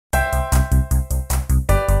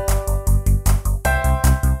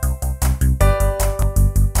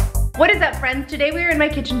What is up, friends? Today we are in my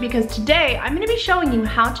kitchen because today I'm gonna be showing you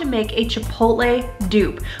how to make a Chipotle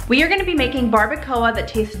dupe. We are gonna be making barbacoa that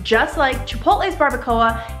tastes just like Chipotle's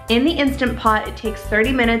barbacoa in the Instant Pot. It takes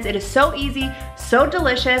 30 minutes. It is so easy, so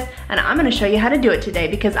delicious, and I'm gonna show you how to do it today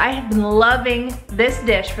because I have been loving this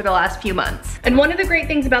dish for the last few months. And one of the great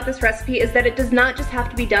things about this recipe is that it does not just have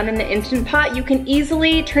to be done in the Instant Pot. You can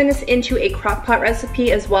easily turn this into a crock pot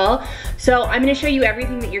recipe as well. So I'm gonna show you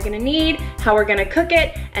everything that you're gonna need, how we're gonna cook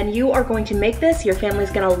it, and you are going to make this. Your family's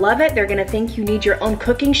gonna love it. They're gonna think you need your own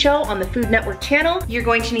cooking show on the Food Network channel. You're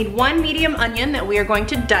going to need 1 medium onion that we are going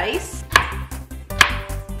to dice.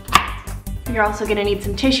 You're also gonna need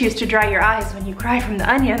some tissues to dry your eyes when you cry from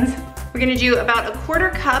the onions. We're gonna do about 1/4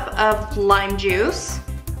 cup of lime juice,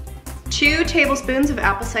 2 tablespoons of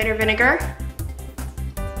apple cider vinegar.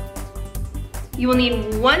 You will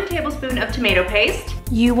need 1 tablespoon of tomato paste.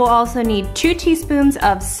 You will also need 2 teaspoons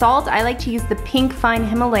of salt. I like to use the pink fine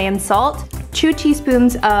Himalayan salt. 2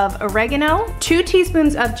 teaspoons of oregano, 2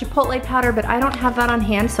 teaspoons of chipotle powder, but I don't have that on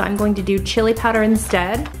hand, so I'm going to do chili powder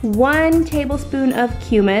instead. 1 tablespoon of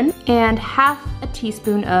cumin, and 1/2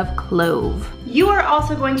 teaspoon of clove. You are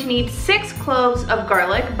also going to need 6 cloves of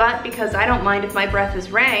garlic, but because I don't mind if my breath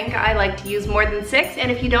is rank, I like to use more than 6,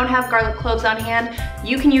 and if you don't have garlic cloves on hand,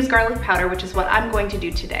 you can use garlic powder, which is what I'm going to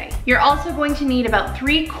do today. You're also going to need about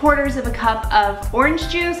 3/4 of a cup of orange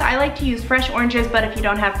juice. I like to use fresh oranges, but if you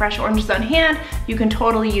don't have fresh oranges on hand, you can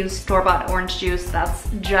totally use store-bought orange juice. That's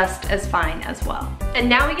just as fine as well. And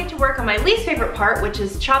now we get to work on my least favorite part, which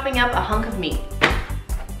is chopping up a hunk of meat.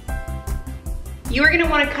 You are gonna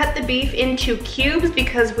wanna cut the beef into cubes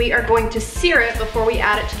because we are going to sear it before we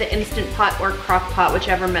add it to the Instant Pot or crock pot,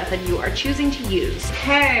 whichever method you are choosing to use.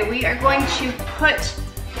 Okay, we are going to put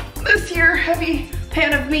this here heavy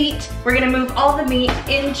pan of meat. We're gonna move all the meat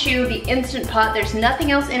into the Instant Pot. There's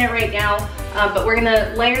nothing else in it right now, but we're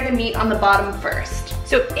gonna layer the meat on the bottom first.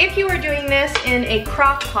 So if you are doing this in a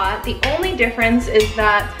crock pot, the only difference is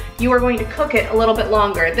that you are going to cook it a little bit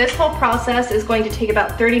longer. This whole process is going to take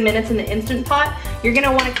about 30 minutes in the Instant Pot. You're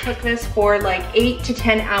gonna wanna cook this for like 8 to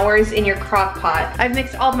 10 hours in your crock pot. I've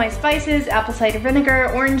mixed all of my spices, apple cider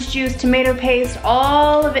vinegar, orange juice, tomato paste,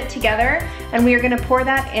 all of it together, and we are gonna pour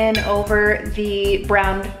that in over the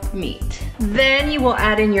browned meat. Then you will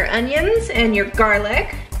add in your onions and your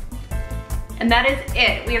garlic, and that is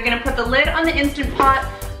it. We are gonna put the lid on the Instant Pot.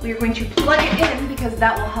 We are going to plug it in because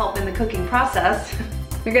that will help in the cooking process.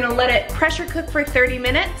 You're gonna let it pressure cook for 30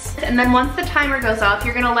 minutes, and then once the timer goes off,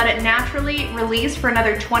 you're gonna let it naturally release for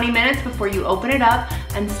another 20 minutes before you open it up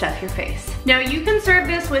and stuff your face. Now you can serve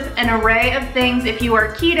this with an array of things. If you are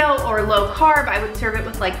keto or low carb, I would serve it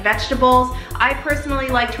with like vegetables. I personally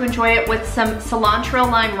like to enjoy it with some cilantro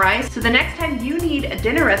lime rice. So the next time you need a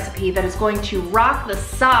dinner recipe that is going to rock the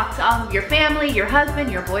socks off of your family, your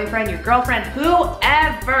husband, your boyfriend, your girlfriend,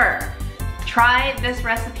 whoever, try this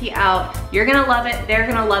recipe out. You're gonna love it, they're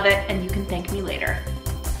gonna love it, and you can thank me later.